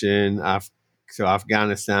organization, so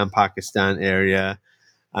Afghanistan, Pakistan area,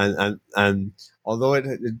 and although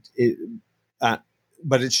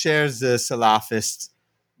but it shares the Salafist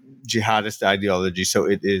jihadist ideology, so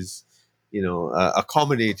it is,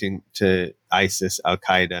 accommodating to ISIS,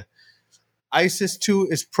 Al-Qaeda. ISIS too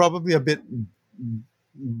is probably a bit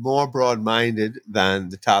more broad-minded than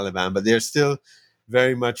the Taliban, but they're still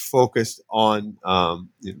very much focused on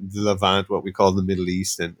the Levant, what we call the Middle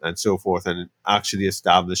East, and so forth, and actually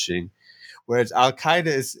establishing. Whereas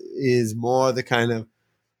Al-Qaeda is more the kind of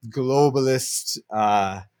globalist,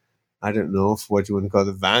 I don't know what you want to call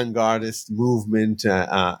it, vanguardist movement,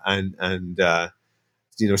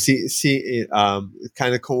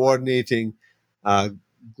 kind of coordinating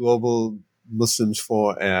global Muslims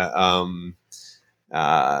for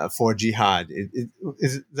jihad.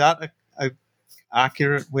 Is that a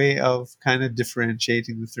accurate way of kind of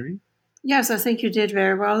differentiating the three? Yes, I think you did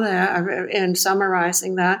very well there in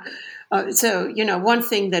summarizing that. So, one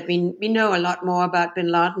thing that we know a lot more about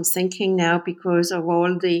bin Laden's thinking now because of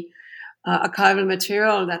all the archival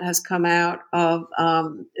material that has come out of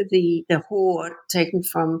the hoard taken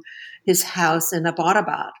from his house in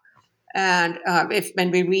Abbottabad. And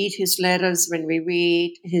when we read his letters, when we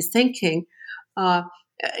read his thinking,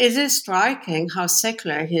 it is striking how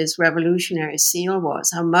secular his revolutionary zeal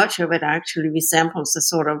was, how much of it actually resembles the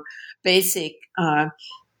sort of basic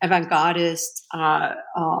avant-gardist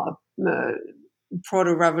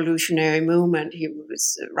proto-revolutionary movement. He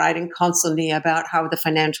was writing constantly about how the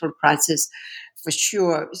financial crisis, for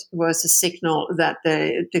sure, was a signal that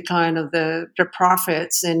the decline of the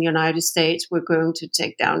profits in the United States were going to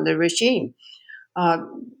take down the regime.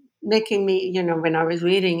 Making me, when I was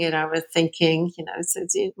reading it, I was thinking,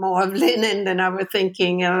 it's more of Lenin than I was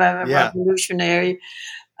thinking of a revolutionary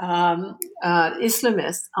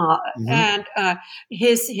Islamist. And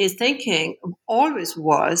his thinking always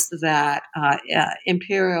was that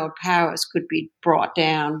imperial powers could be brought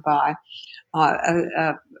down by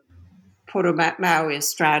a proto-Maoist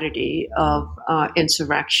strategy of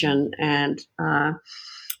insurrection and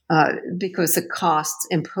because the costs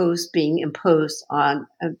being imposed on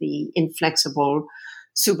the inflexible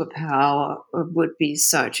superpower would be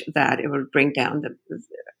such that it would bring down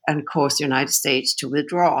and cause the United States to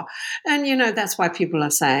withdraw. And, that's why people are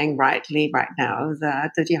saying rightly right now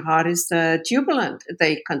that the jihadists jubilant.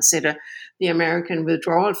 They consider the American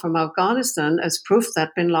withdrawal from Afghanistan as proof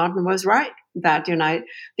that bin Laden was right, that the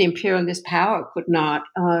imperialist power could not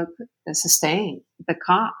sustain the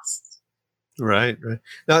costs. Right.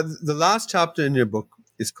 Now, the last chapter in your book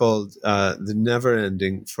is called The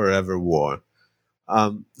Never-Ending Forever War.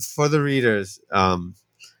 For the readers,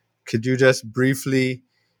 could you just briefly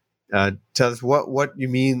tell us what you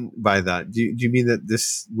mean by that? Do you mean that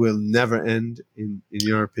this will never end, in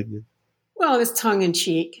your opinion? Well, it's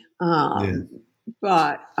tongue-in-cheek.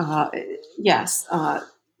 But, yes, I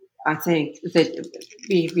think that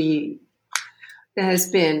there has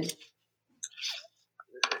been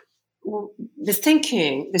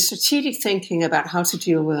the strategic thinking about how to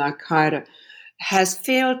deal with Al-Qaeda has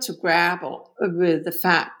failed to grapple with the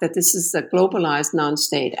fact that this is a globalized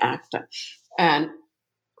non-state actor. And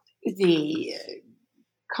the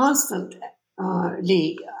constantly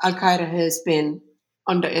Al-Qaeda has been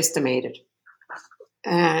underestimated.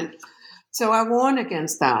 And so I warn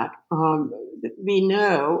against that. We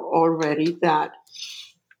know already that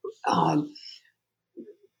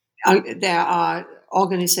there are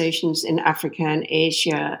organizations in Africa and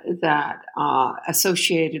Asia that are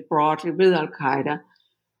associated broadly with Al-Qaeda.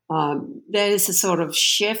 There is a sort of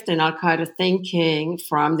shift in Al-Qaeda thinking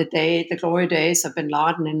from the glory days of bin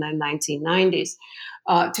Laden in the 1990s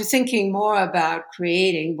to thinking more about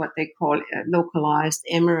creating what they call localized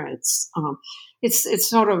emirates. It's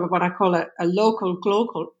sort of what I call a local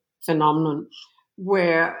global phenomenon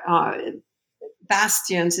where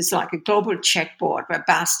bastions is like a global checkboard where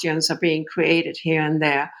bastions are being created here and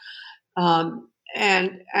there. But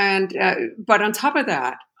on top of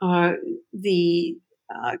that, the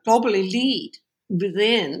global elite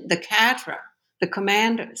within the cadre, the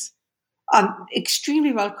commanders, are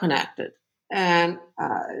extremely well connected and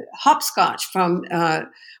hopscotch from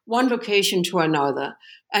one location to another,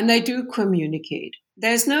 and they do communicate.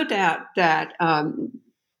 There's no doubt that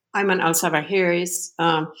Ayman al-Zawahiri's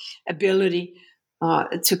ability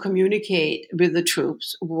to communicate with the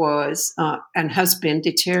troops was and has been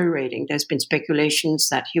deteriorating. There's been speculations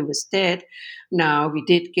that he was dead. Now, we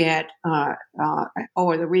did get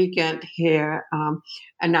over the weekend here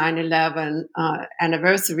a 9/11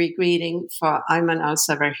 anniversary greeting for Ayman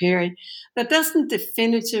al-Zawahiri. That doesn't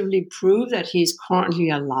definitively prove that he's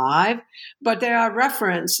currently alive, but there are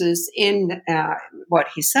references in what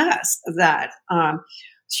he says that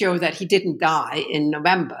show that he didn't die in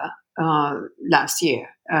November last year,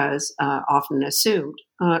 as often assumed.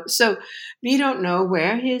 So we don't know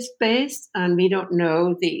where he's based, and we don't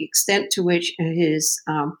know the extent to which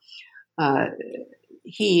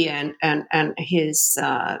he and his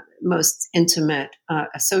most intimate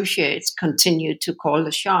associates continue to call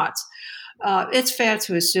the shots. It's fair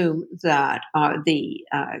to assume that the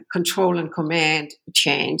control and command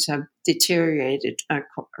chains have deteriorated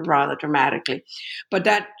rather dramatically. But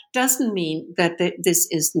that doesn't mean that this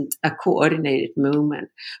isn't a coordinated movement.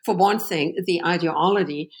 For one thing, the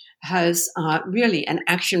ideology has really an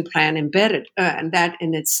action plan embedded, and that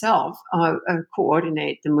in itself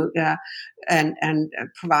coordinate the and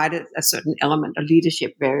provided a certain element of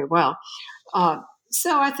leadership very well.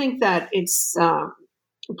 So I think that it's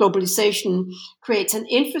globalization creates an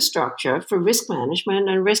infrastructure for risk management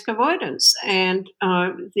and risk avoidance, and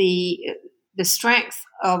the strength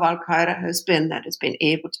of Al-Qaeda has been that it's been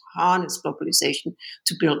able to harness globalization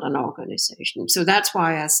to build an organization. So that's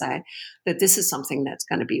why I say that this is something that's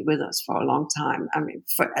going to be with us for a long time. I mean,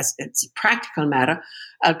 as it's a practical matter,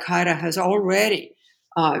 Al-Qaeda has already,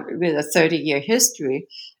 with a 30-year history,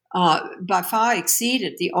 by far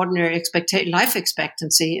exceeded the ordinary life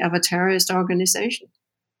expectancy of a terrorist organization.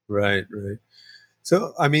 Right, right.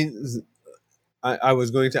 So, I mean, I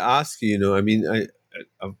was going to ask you,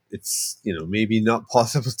 it's, maybe not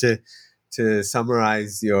possible to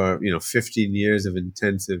summarize your, 15 years of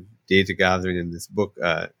intensive data gathering in this book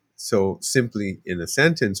so simply in a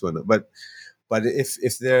sentence, but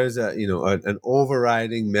if there's an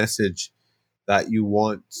overriding message that you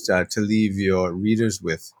want to leave your readers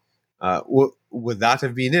with, would that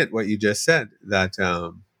have been it? What you just said, that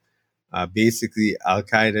basically Al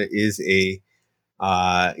Qaeda is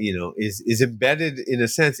embedded in a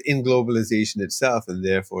sense in globalization itself, and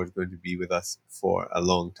therefore is going to be with us for a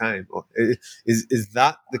long time. Is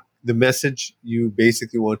that the message you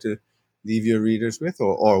basically want to leave your readers with,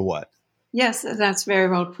 or what? Yes, that's very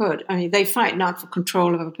well put. I mean, they fight not for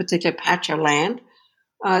control of a particular patch of land.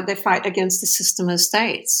 They fight against the system of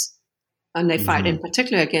states, and they fight in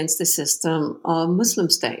particular against the system of Muslim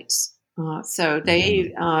states. So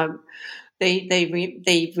they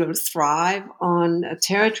will thrive on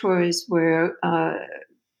territories where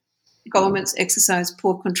governments exercise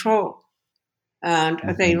poor control, and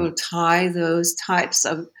they will tie those types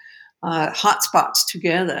of hotspots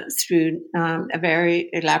together through a very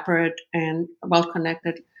elaborate and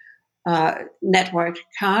well-connected network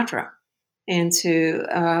cadre into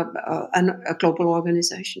a global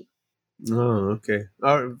organization. Oh, okay.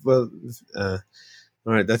 All right. Well, all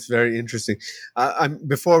right. That's very interesting.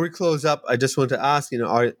 Before we close up, I just want to ask,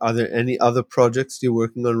 are there any other projects you're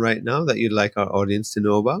working on right now that you'd like our audience to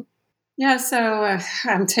know about? Yeah, so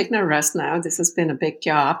I'm taking a rest now. This has been a big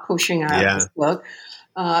job pushing out this book.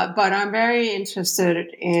 But I'm very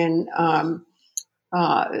interested in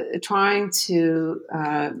trying to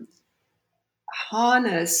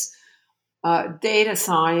harness data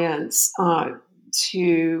science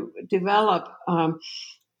to develop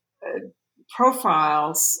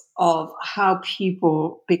profiles of how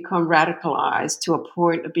people become radicalized to a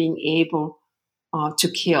point of being able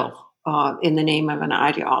to kill in the name of an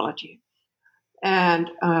ideology. And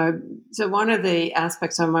so one of the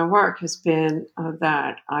aspects of my work has been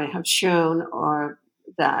that I have shown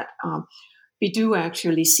that we do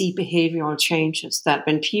actually see behavioral changes, that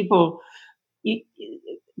when people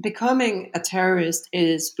becoming a terrorist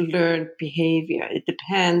is learned behavior. It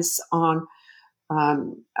depends on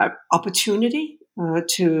opportunity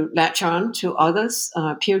to latch on to others,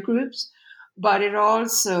 peer groups, but it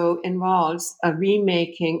also involves a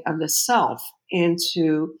remaking of the self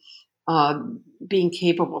into being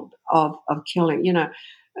capable of killing.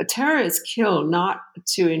 Terrorists kill not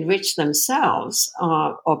to enrich themselves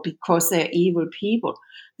or because they're evil people.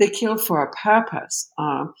 They kill for a purpose.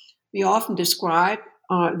 We often describe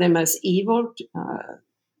them as evil.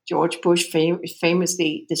 George Bush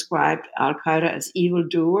famously described Al Qaeda as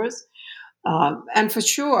evildoers. And for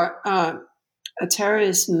sure,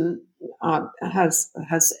 terrorism has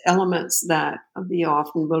elements that we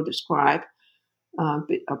often will describe or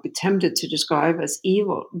be tempted to describe as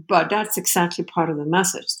evil. But that's exactly part of the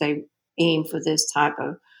message. They aim for this type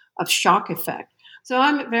of shock effect. So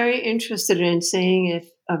I'm very interested in seeing if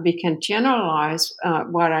we can generalize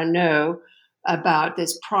what I know about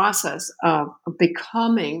this process of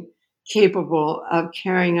becoming capable of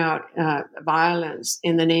carrying out violence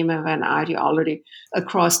in the name of an ideology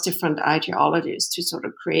across different ideologies to sort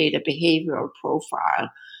of create a behavioral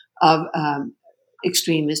profile of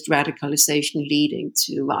extremist radicalization leading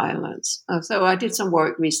to violence. So I did some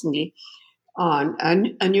work recently on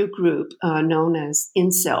a new group known as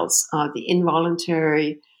incels, the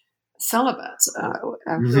involuntary celibates.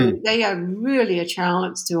 They are really a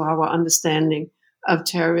challenge to our understanding of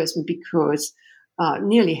terrorism because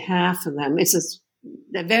nearly half of them,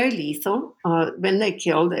 they're very lethal. When they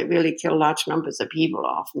kill, they really kill large numbers of people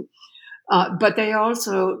often. But they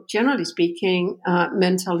also, generally speaking,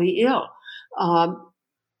 mentally ill.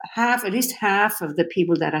 At least half of the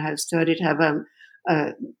people that I have studied have a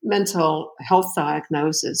mental health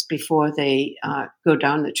diagnosis before they go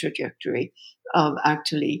down the trajectory of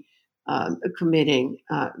actually committing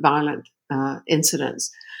violent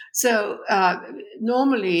incidents. So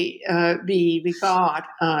normally we regard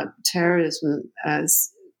terrorism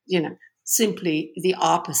as, simply the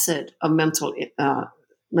opposite of mental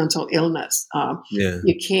illness.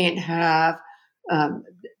 You can't have. Al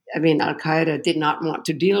Qaeda did not want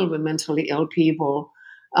to deal with mentally ill people.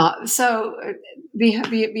 So we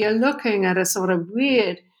are looking at a sort of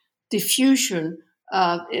weird diffusion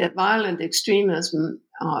of violent extremism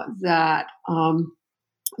that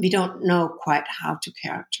we don't know quite how to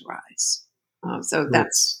characterize. So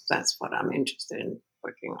that's what I'm interested in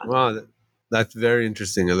working on. Wow, that's very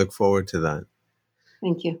interesting. I look forward to that.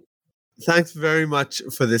 Thank you. Thanks very much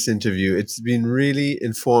for this interview. It's been really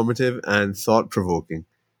informative and thought-provoking.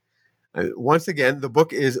 Once again, the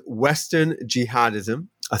book is Western Jihadism,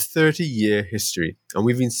 A 30-Year History. And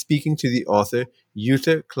we've been speaking to the author,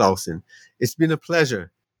 Jutta Clausen. It's been a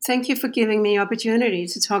pleasure. Thank you for giving me the opportunity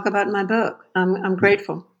to talk about my book. I'm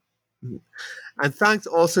grateful. And thanks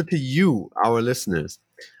also to you, our listeners.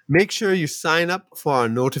 Make sure you sign up for our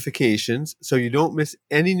notifications so you don't miss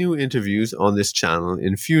any new interviews on this channel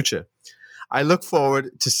in future. I look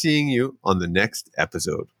forward to seeing you on the next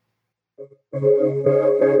episode.